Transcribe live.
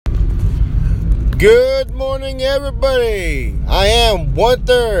Good morning, everybody. I am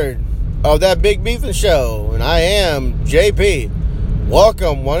 1/3 of that Big Beefin' Show, and I am JP.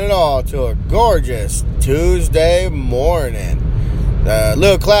 Welcome, one and all, to a gorgeous Tuesday morning. A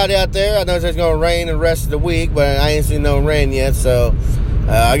little cloudy out there. I know it's going to rain the rest of the week, but I ain't seen no rain yet, so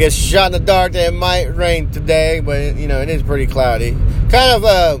I guess shot in the dark that it might rain today, but it is pretty cloudy. Kind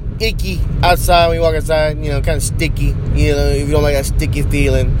of icky outside when you walk outside, kind of sticky, if you don't like that sticky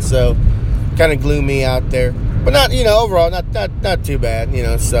feeling, so kind of gloomy out there, but not, overall, not too bad,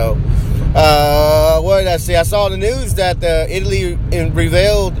 so, what did I say? I saw the news that Italy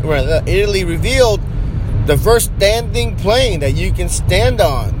revealed the first standing plane that you can stand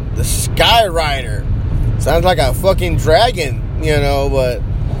on, the Skyrider. Sounds like a fucking dragon, but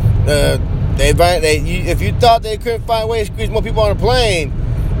if you thought they couldn't find a way to squeeze more people on a plane,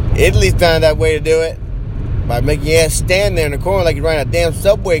 Italy found that way to do it by making your ass stand there in the corner like you're riding a damn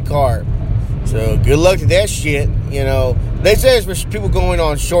subway car. So good luck to that shit. They say it's for people going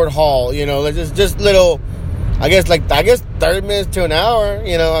on short haul. Just little. I guess 30 minutes to an hour.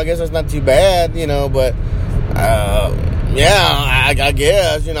 I guess that's not too bad. But yeah, I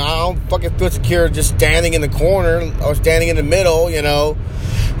guess. I don't fucking feel secure just standing in the corner or standing in the middle.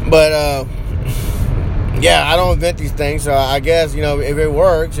 But yeah, I don't invent these things. So I guess if it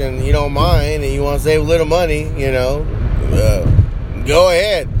works and you don't mind and you want to save a little money, go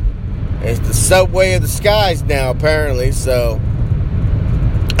ahead. It's the subway of the skies now, apparently. So,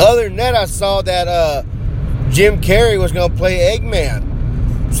 other than that, I saw that Jim Carrey was going to play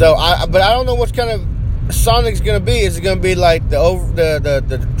Eggman. So, but I don't know what kind of Sonic's going to be. Is it going to be like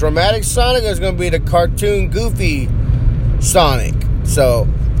the dramatic Sonic, or is it going to be the cartoon Goofy Sonic? So,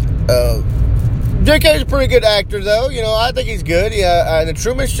 Jim Carrey's a pretty good actor, though. I think he's good. Yeah, the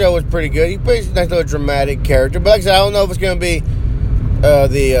Truman Show was pretty good. He plays a nice little dramatic character. But like I said, I don't know if it's going to be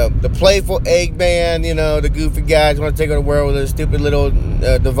the playful Eggman, the goofy guys want to take over the world with their stupid little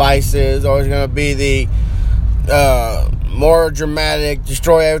devices, or it's going to be the more dramatic,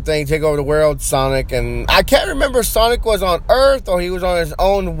 destroy everything, take over the world Sonic. And I can't remember if Sonic was on Earth or he was on his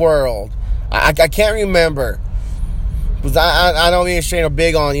own world. I can't remember. Because I don't mean shame or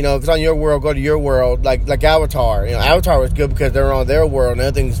big on, if it's on your world, go to your world, like Avatar. Avatar was good because they're on their world and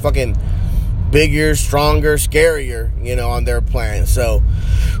everything's fucking bigger, stronger, scarier, on their planet. So,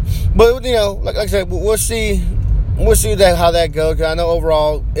 but like I said, we'll see how that goes. Cause I know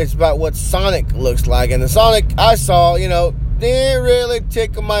overall it's about what Sonic looks like, and the Sonic I saw, didn't really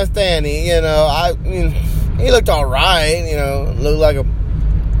tickle my fanny. He looked all right. Looked like a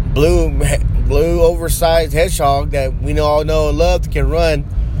blue oversized hedgehog that we all know and love that can run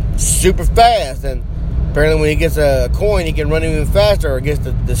super fast. And apparently when he gets a coin, he can run even faster, or gets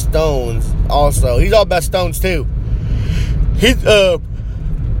the stones also. He's all about stones, too.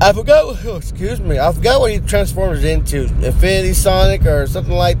 I forgot what he transforms into. Infinity Sonic or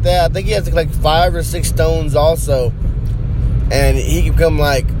something like that. I think he has like 5 or 6 stones also. And he can become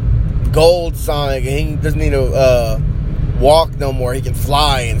like Gold Sonic, and he doesn't need to walk no more. He can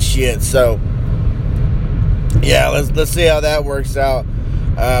fly and shit. So, yeah, let's see how that works out.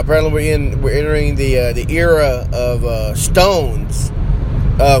 Apparently we're entering the era of stones,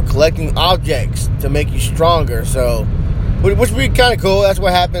 of collecting objects to make you stronger. So, which would be kind of cool. That's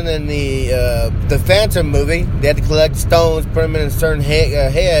what happened in the Phantom movie. They had to collect stones, put them in a certain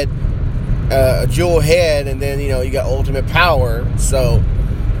head, a jewel head, and then you got ultimate power. So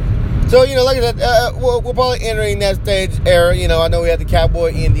like I said, we're probably entering that stage era. I know we had the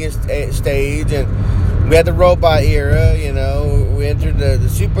Cowboy Indian stage, and we had the robot era, we entered the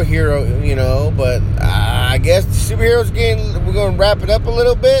superhero, but I guess the superheroes we're going to wrap it up a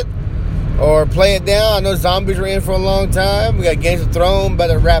little bit, or play it down. I know zombies were in for a long time. We got Games of Thrones,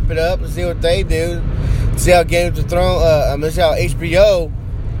 better wrap it up and see what they do. See how Games of Thrones, see how HBO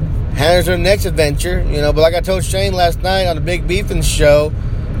handles their next adventure, but like I told Shane last night on the Big Beefin' Show,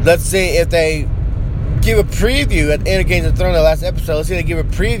 let's see if they give a preview at the end of Games of Thrones, the last episode. Let's see if they give a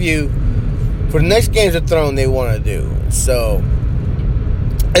preview for the next Games of Thrones they want to do. So,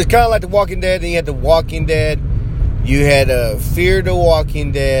 it's kind of like The Walking Dead. Then you had The Walking Dead. You had Fear the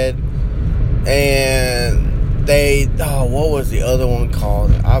Walking Dead. And what was the other one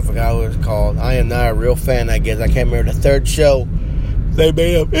called? I forgot what it was called. I am not a real fan, I guess. I can't remember the third show they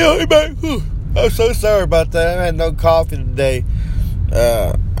made up. I'm so sorry about that. I had no coffee today.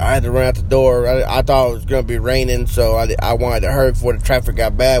 I had to run out the door. I thought it was going to be raining, so I wanted to hurry before the traffic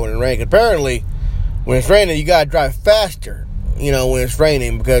got bad when it rained. Apparently, when it's raining, you got to drive faster, when it's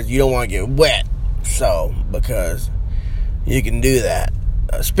raining, because you don't want to get wet. So, because you can do that.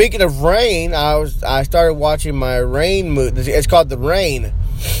 Speaking of rain, I started watching my Rain movie. It's called The Rain.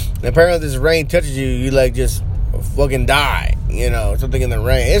 And apparently, this rain touches you, you like just fucking die. Something in the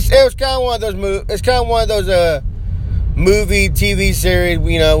rain. It was kind of one of those It's kind of one of those movie, TV series.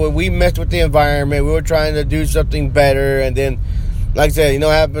 When we messed with the environment, we were trying to do something better, and then, like I said,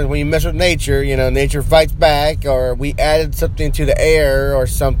 what happens when you mess with nature? Nature fights back, or we added something to the air or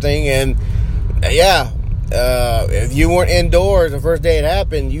something, and if you weren't indoors the first day it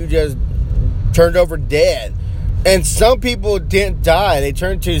happened, you just turned over dead. And some people didn't die; they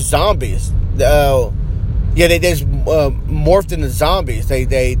turned to zombies. They just morphed into zombies.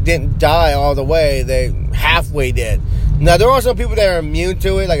 They didn't die all the way; they halfway did. Now there are some people that are immune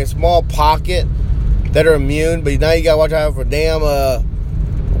to it, like a small pocket that are immune. But now you gotta watch out for damn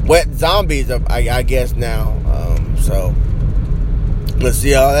wet zombies. I guess now. So let's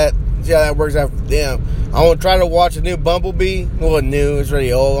see how that works out for them. I want to try to watch a new Bumblebee. Well, new, it's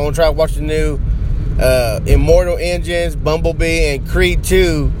really old. I want to try to watch the new Immortal Engines, Bumblebee, and Creed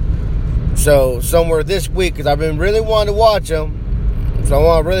 2. So, somewhere this week, because I've been really wanting to watch them. So, I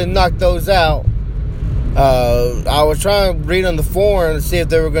want to really knock those out. I was trying to read on the forum to see if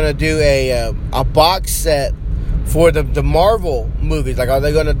they were going to do a box set for the Marvel movies. Like, are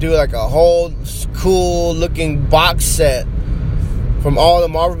they going to do like a whole cool looking box set from all the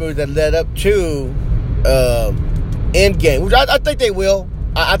Marvel movies that led up to Endgame, which I think they will.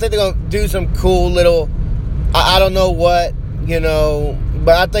 I think they're going to do some cool little, I don't know what,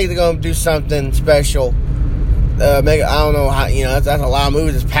 but I think they're going to do something special. I don't know how, that's a lot of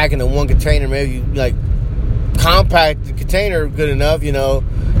movies just packing in one container. Maybe you, like, compact the container good enough,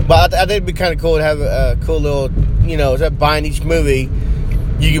 But I think it'd be kind of cool to have a cool little, instead of buying each movie,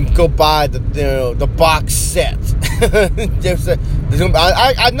 you can go buy the box set.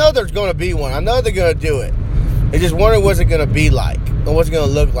 I know there's going to be one. I know they're going to do it. I just wonder what's it going to be like, or what's it going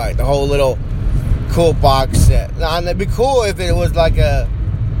to look like. The whole little cool box set. Now, it'd be cool if it was like an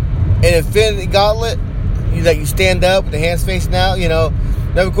Infinity Gauntlet. You stand up with the hands facing out.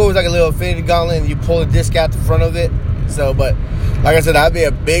 That'd be cool. It's like a little Infinity Gauntlet, and you pull the disc out the front of it. So, but like I said, that'd be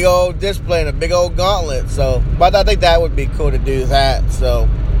a big old display and a big old gauntlet. So, but I think that would be cool to do that. So,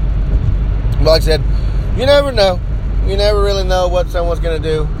 but like I said, you never know. You never really know what someone's going to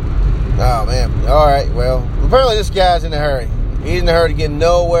do. Oh, man. All right. Well, apparently this guy's in a hurry. He's in a hurry to get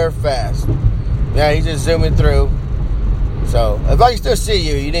nowhere fast. Yeah, he's just zooming through. So, if I can still see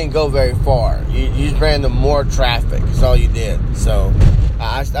you, you didn't go very far. You just ran into more traffic. That's all you did. So,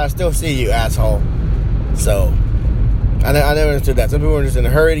 I still see you, asshole. So, I never understood that. Some people are just in a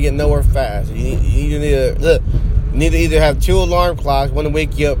hurry to get nowhere fast. You need to either have two alarm clocks, one to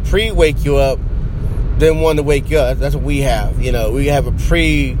wake you up, pre-wake you up, then one to wake you up. That's what we have. We have a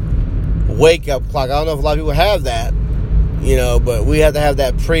pre-wake-up clock. I don't know if a lot of people have that, but we have to have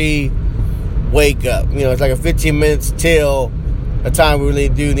that pre-wake up. It's like a 15 minutes till the time we really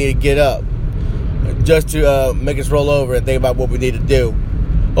do need to get up, just to make us roll over and think about what we need to do.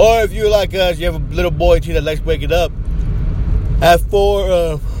 Or if you're like us, you have a little boy too that likes waking up at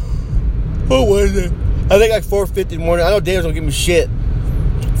 4, what was it? I think like 4:50 in the morning. I know Dave's gonna give me shit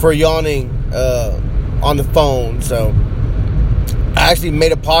for yawning on the phone. So I actually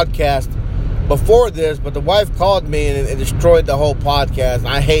made a podcast before this, but the wife called me and it destroyed the whole podcast. And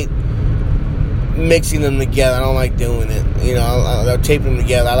I hate mixing them together. I don't like doing it. I tape them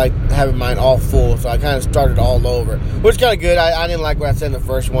together. I like having mine all full, so I kind of started all over, which is kind of good. I didn't like what I said in the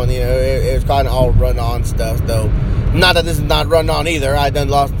first one. It was kind of all run-on stuff, though. Not that this is not run-on either. I done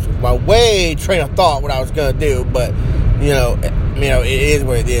lost my train of thought what I was going to do, but, it is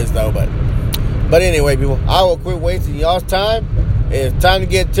what it is, though. But anyway, people, I will quit wasting y'all's time. It's time to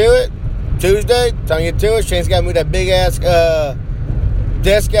get to it. Tuesday, time to get to it. Shane's got to move that big-ass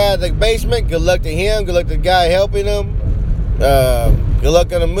desk out of the basement. Good luck to him. Good luck to the guy helping him. Good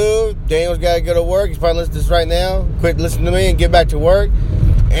luck on the move. Daniel's got to go to work. He's probably listening to this right now. Quit listening to me and get back to work.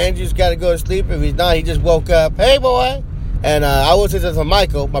 Andrew's got to go to sleep. If he's not, he just woke up. Hey, boy. And I will say this for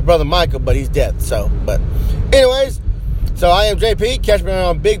Michael, my brother Michael, but he's dead. So, but anyways, so I am JP. Catch me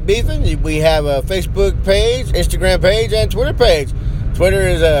on Big Beefin'. We have a Facebook page, Instagram page, and Twitter page. Twitter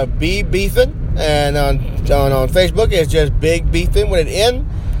is B Beefin', and on Facebook it's just Big Beefin' with an N.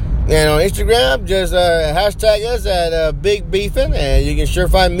 And on Instagram, just hashtag us at Big Beefin', and you can sure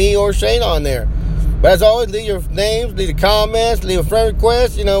find me or Shane on there. But as always, leave your names, leave the comments, leave a friend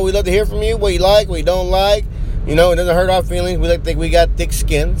request. We love to hear from you, what you like, what you don't like. It doesn't hurt our feelings. We like to think we got thick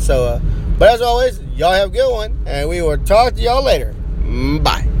skin. So, but as always, y'all have a good one, and we will talk to y'all later.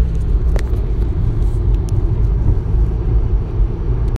 Bye.